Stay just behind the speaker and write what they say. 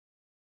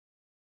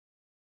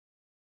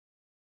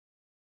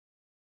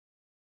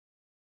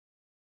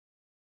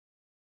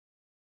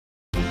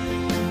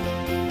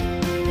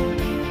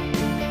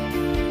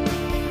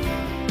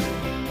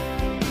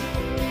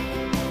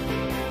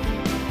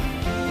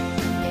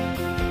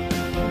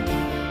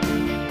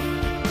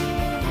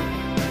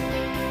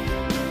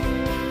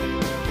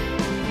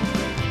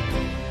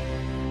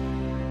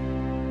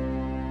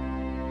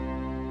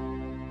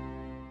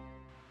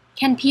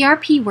Can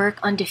PRP work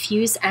on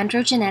diffuse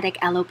androgenetic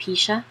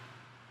alopecia?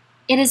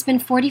 It has been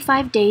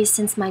 45 days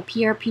since my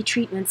PRP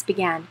treatments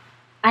began.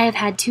 I have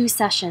had 2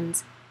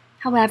 sessions.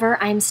 However,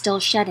 I am still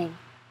shedding.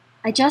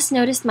 I just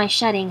noticed my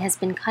shedding has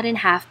been cut in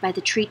half by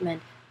the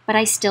treatment, but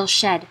I still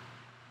shed.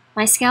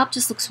 My scalp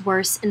just looks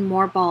worse and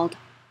more bald.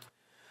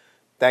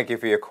 Thank you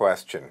for your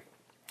question.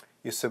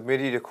 You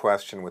submitted your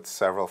question with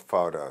several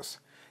photos,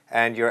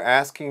 and you're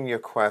asking your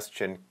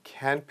question,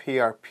 can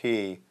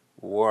PRP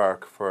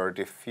work for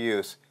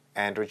diffuse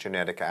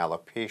androgenetic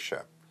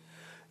alopecia?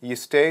 You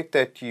state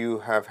that you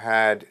have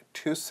had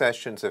 2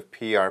 sessions of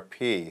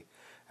PRP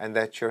and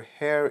that your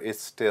hair is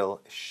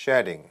still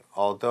shedding,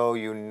 although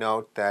you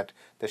note that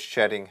the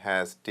shedding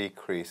has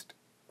decreased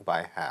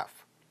by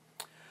half.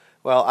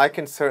 Well, I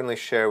can certainly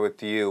share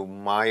with you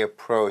my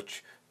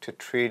approach to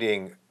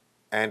treating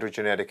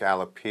androgenetic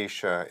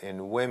alopecia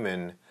in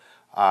women.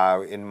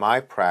 In my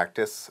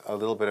practice, a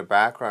little bit of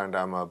background,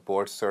 I'm a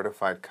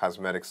board-certified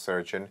cosmetic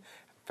surgeon,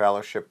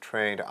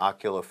 fellowship-trained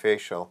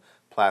oculofacial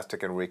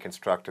plastic and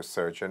reconstructive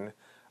surgeon.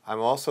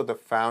 I'm also the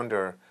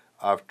founder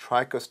of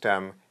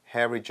TrichoStem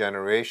Hair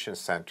Regeneration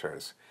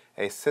Centers,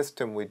 a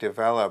system we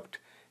developed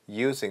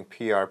using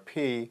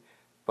PRP,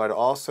 but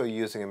also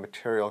using a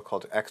material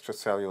called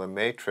extracellular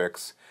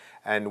matrix.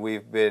 And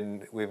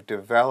we've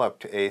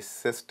developed a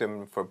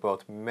system for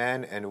both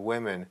men and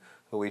women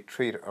who we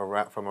treat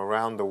from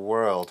around the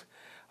world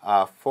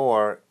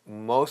for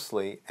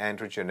mostly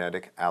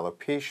androgenetic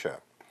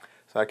alopecia.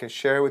 So I can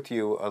share with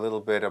you a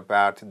little bit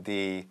about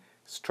the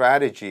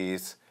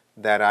strategies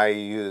that I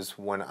use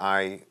when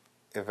I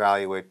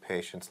evaluate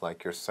patients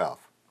like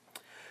yourself.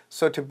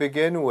 So to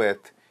begin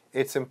with,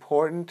 it's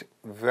important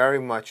very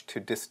much to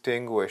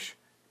distinguish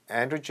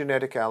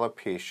androgenetic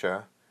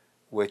alopecia,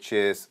 which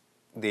is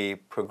the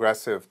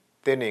progressive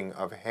thinning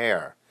of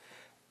hair,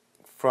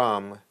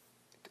 from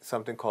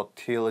something called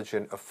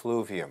telogen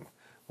effluvium,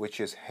 which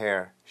is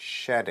hair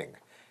shedding.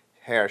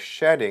 Hair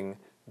shedding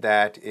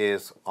that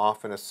is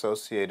often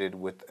associated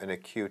with an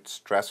acute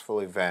stressful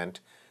event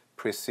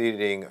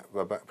preceded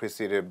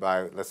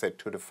by, let's say,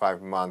 2 to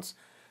 5 months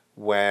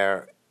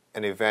where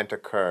an event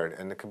occurred.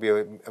 And it could be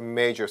a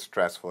major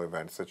stressful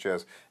event, such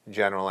as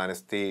general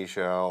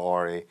anesthesia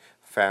or a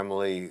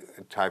family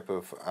type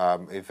of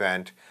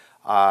event.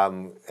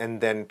 And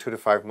then 2 to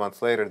 5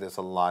 months later, there's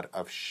a lot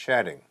of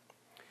shedding.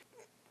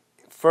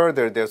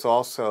 Further, there's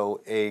also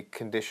a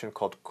condition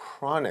called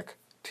chronic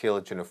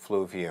telogen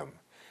effluvium.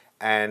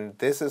 And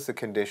this is a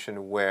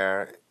condition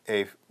where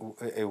a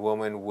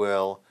woman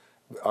will,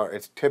 or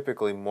it's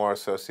typically more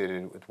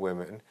associated with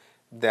women,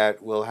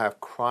 that will have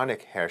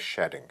chronic hair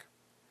shedding.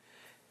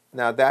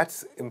 Now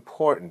that's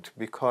important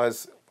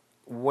because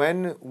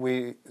when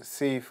we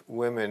see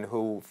women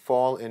who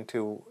fall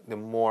into the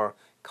more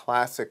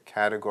classic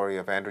category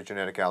of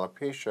androgenetic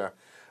alopecia,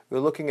 we're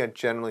looking at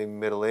generally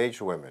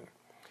middle-aged women.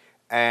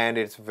 And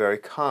it's very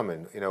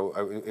common,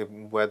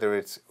 whether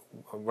it's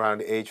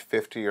around age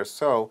 50 or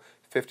so,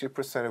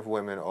 50% of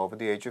women over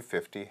the age of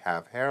 50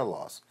 have hair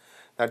loss.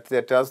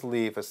 That does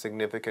leave a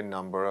significant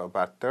number,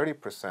 about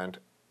 30%,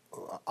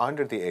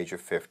 under the age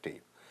of 50.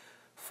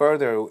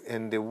 Further,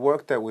 in the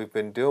work that we've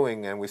been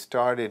doing, and we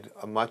started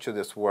much of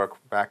this work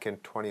back in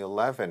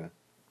 2011,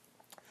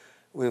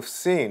 we've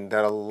seen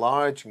that a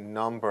large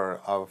number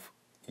of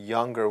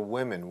younger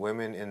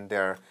women in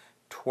their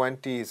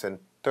 20s and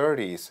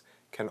 30s,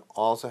 can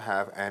also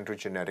have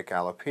androgenetic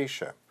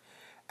alopecia.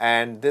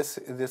 And this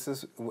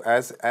is,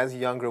 as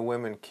younger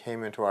women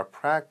came into our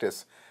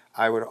practice,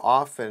 I would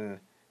often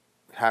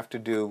have to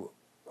do,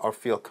 or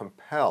feel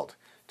compelled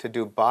to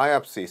do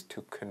biopsies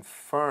to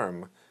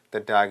confirm the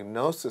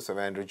diagnosis of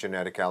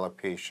androgenetic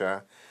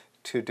alopecia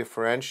to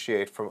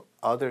differentiate from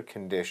other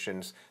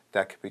conditions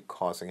that could be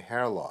causing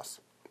hair loss.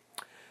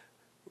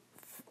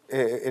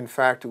 In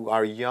fact,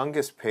 our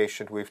youngest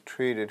patient we've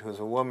treated, who's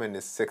a woman,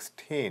 is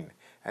 16,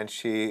 and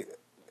she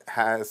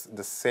has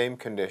the same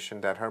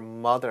condition that her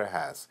mother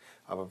has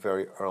of a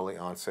very early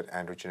onset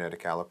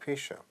androgenetic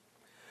alopecia.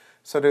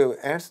 So to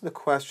answer the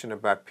question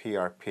about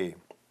PRP,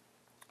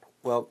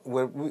 well,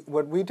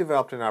 what we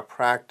developed in our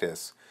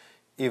practice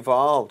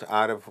evolved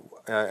out of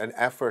an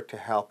effort to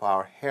help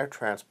our hair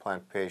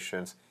transplant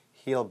patients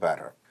heal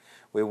better.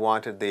 We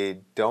wanted the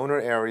donor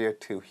area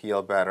to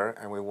heal better,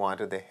 and we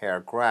wanted the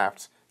hair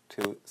grafts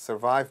to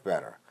survive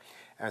better.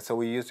 And so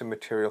we used a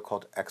material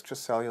called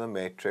extracellular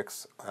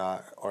matrix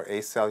or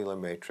acellular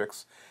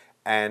matrix,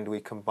 and we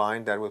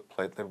combined that with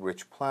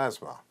platelet-rich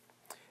plasma.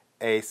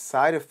 A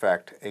side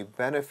effect, a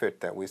benefit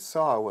that we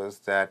saw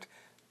was that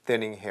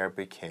thinning hair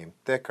became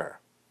thicker.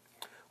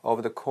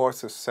 Over the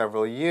course of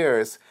several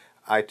years,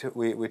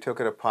 we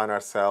took it upon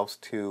ourselves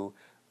to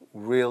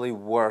really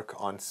work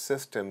on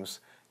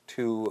systems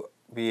to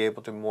be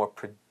able to more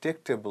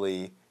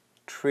predictably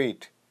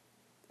treat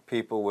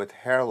people with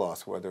hair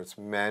loss, whether it's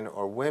men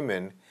or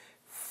women.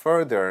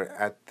 Further,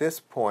 at this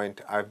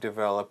point, I've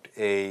developed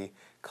a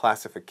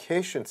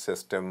classification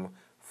system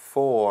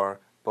for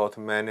both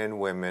men and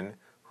women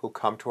who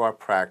come to our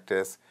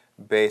practice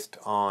based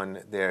on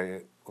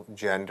their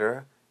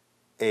gender,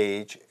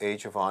 age,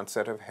 age of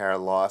onset of hair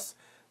loss,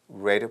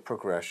 rate of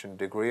progression,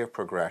 degree of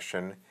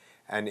progression,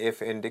 and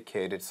if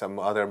indicated, some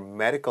other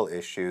medical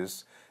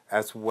issues,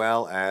 as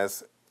well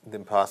as the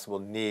possible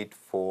need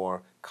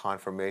for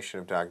confirmation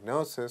of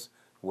diagnosis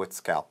with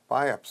scalp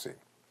biopsy.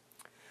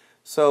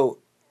 So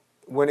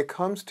when it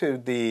comes to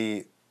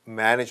the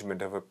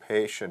management of a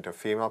patient, a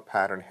female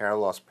pattern hair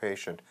loss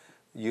patient,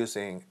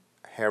 using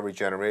hair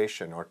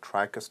regeneration or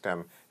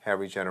TrichoStem hair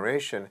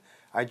regeneration,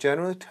 I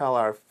generally tell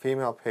our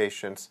female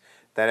patients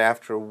that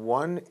after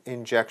one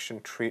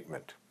injection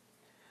treatment,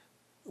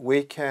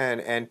 we can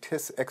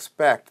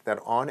expect that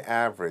on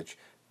average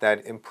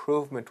that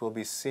improvement will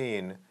be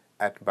seen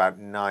at about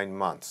 9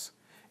 months.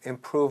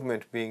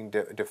 Improvement being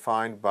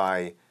defined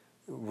by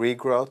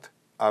regrowth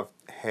of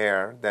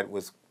hair that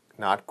was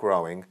not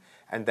growing,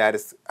 and that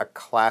is a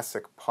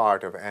classic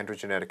part of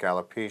androgenetic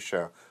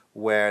alopecia,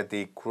 where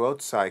the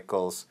growth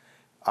cycles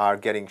are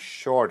getting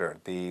shorter.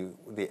 The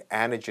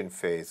anagen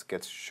phase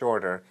gets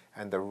shorter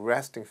and the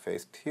resting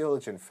phase,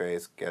 telogen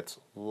phase, gets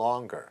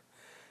longer,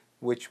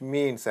 which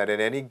means that at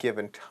any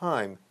given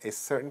time, a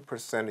certain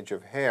percentage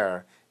of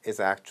hair is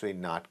actually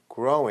not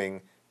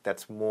growing.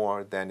 That's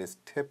more than is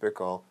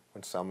typical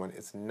when someone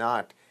is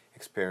not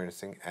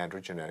experiencing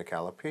androgenetic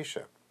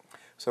alopecia.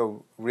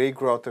 So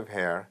regrowth of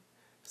hair,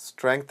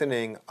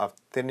 strengthening of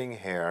thinning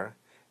hair,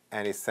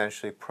 and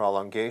essentially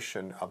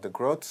prolongation of the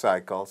growth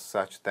cycle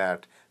such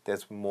that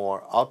there's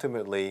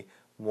ultimately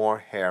more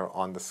hair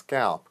on the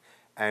scalp.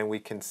 And we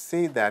can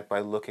see that by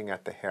looking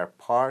at the hair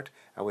part,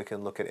 and we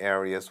can look at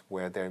areas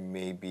where there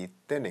may be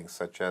thinning,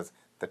 such as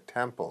the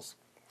temples.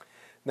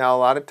 Now, a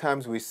lot of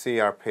times we see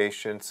our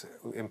patients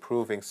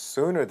improving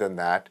sooner than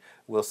that.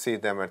 We'll see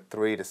them at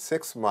 3 to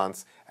 6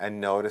 months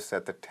and notice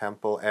that the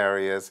temple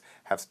areas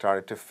have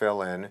started to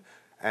fill in.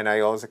 And I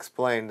always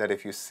explain that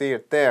if you see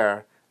it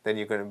there, then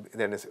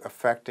it's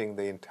affecting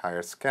the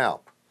entire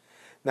scalp.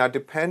 Now,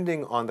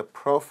 depending on the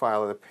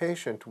profile of the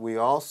patient, we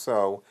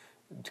also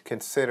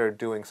consider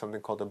doing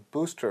something called a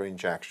booster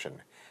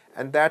injection.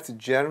 And that's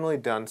generally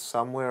done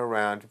somewhere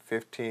around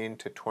 15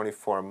 to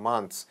 24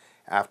 months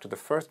after the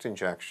first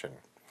injection.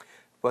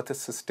 But the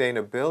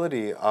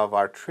sustainability of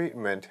our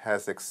treatment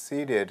has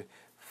exceeded,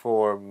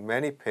 for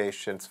many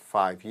patients,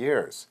 5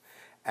 years.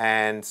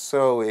 And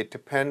so it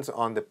depends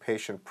on the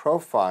patient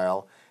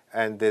profile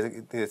and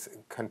this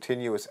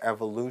continuous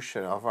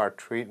evolution of our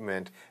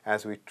treatment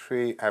as we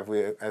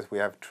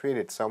have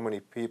treated so many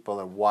people,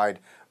 a wide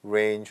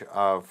range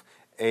of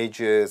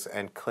ages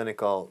and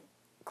clinical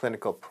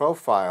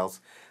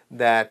profiles,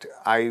 that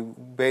I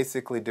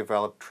basically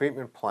develop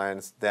treatment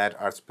plans that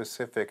are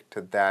specific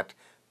to that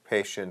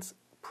patient's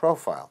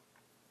profile.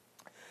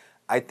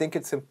 I think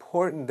it's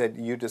important that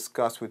you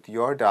discuss with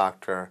your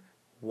doctor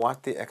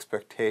what the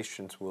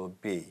expectations will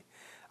be.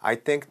 I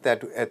think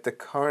that at the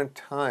current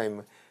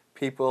time,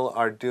 people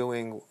are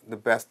doing the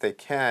best they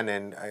can,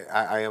 and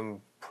I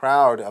am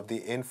proud of the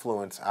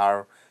influence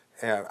our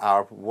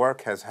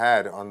work has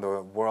had on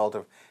the world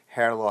of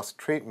hair loss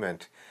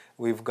treatment.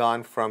 We've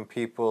gone from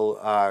people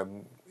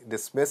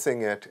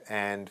dismissing it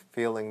and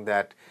feeling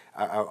that,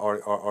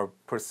 or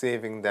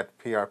perceiving that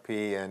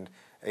PRP and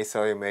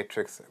acellular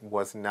matrix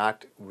was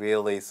not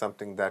really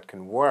something that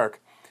can work,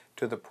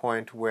 to the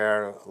point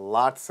where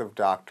lots of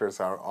doctors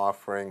are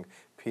offering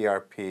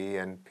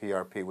PRP and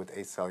PRP with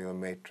acellular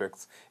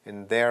matrix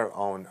in their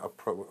own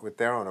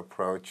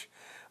approach.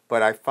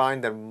 But I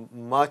find that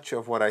much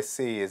of what I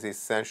see is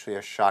essentially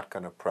a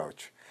shotgun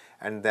approach,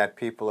 and that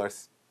people are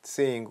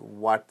seeing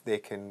what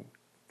kind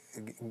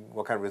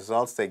of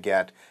results they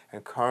get.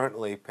 And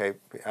currently,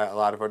 a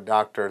lot of our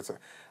doctors,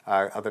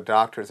 other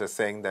doctors, are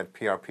saying that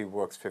PRP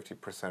works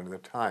 50% of the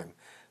time.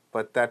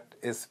 But that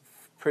is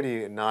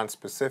pretty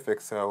non-specific,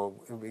 so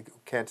we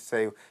can't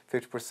say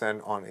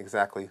 50% on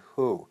exactly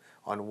who,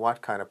 on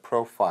what kind of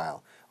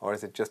profile, or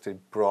is it just a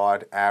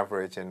broad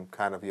average and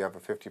kind of you have a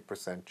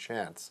 50%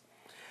 chance.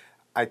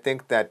 I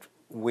think that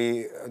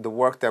the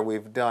work that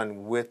we've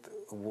done with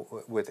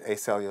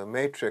acellular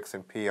matrix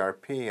and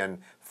PRP, and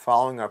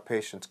following our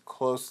patients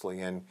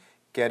closely and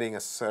getting a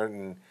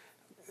certain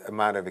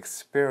amount of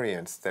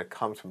experience that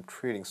comes from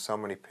treating so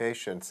many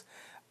patients,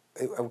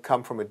 it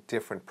come from a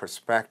different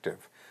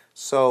perspective.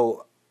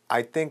 So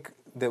I think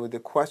that the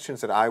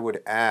questions that I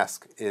would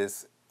ask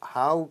is,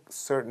 how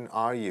certain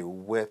are you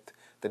with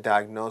the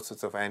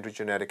diagnosis of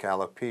androgenetic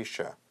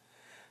alopecia?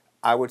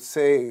 I would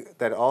say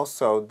that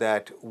also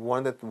that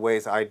one of the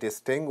ways I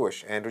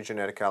distinguish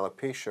androgenetic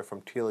alopecia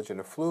from telogen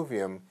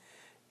effluvium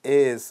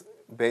is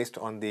based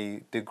on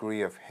the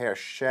degree of hair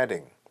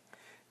shedding.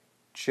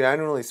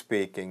 Generally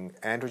speaking,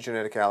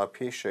 androgenetic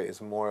alopecia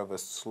is more of a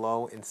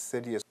slow,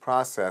 insidious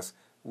process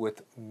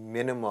with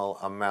minimal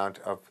amount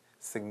of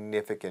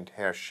significant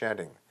hair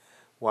shedding,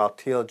 while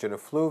telogen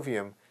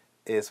effluvium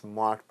is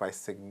marked by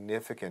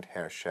significant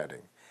hair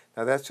shedding.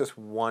 Now, that's just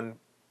one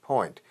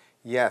point.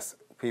 Yes,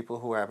 people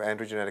who have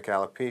androgenetic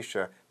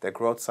alopecia, their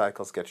growth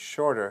cycles get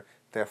shorter,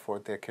 therefore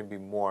there can be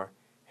more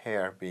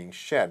hair being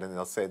shed, and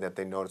they'll say that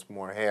they notice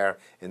more hair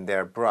in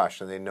their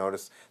brush, and they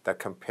notice that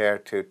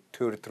compared to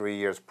 2 to 3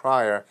 years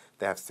prior,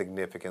 they have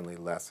significantly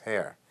less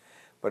hair.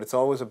 But it's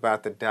always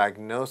about the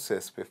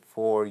diagnosis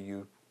before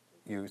you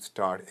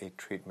start a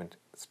treatment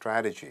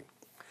strategy.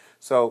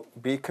 So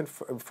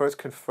first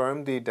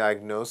confirm the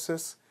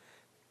diagnosis,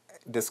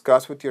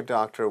 discuss with your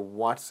doctor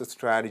what's the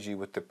strategy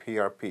with the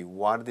PRP,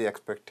 what are the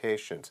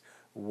expectations,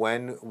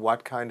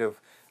 what kind of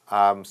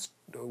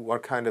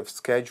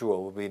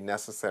schedule will be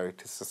necessary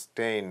to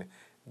sustain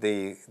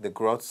the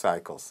growth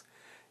cycles.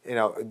 You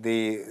know,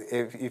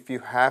 if you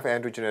have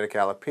androgenetic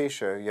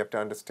alopecia, you have to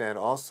understand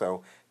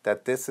also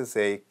that this is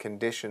a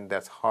condition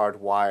that's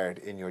hardwired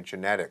in your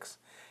genetics,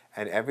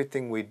 and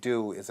everything we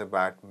do is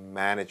about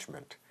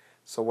management.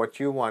 So what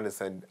you want is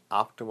an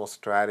optimal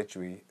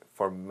strategy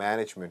for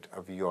management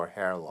of your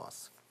hair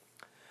loss.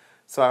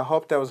 So I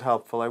hope that was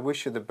helpful. I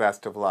wish you the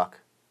best of luck.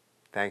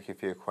 Thank you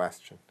for your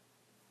question.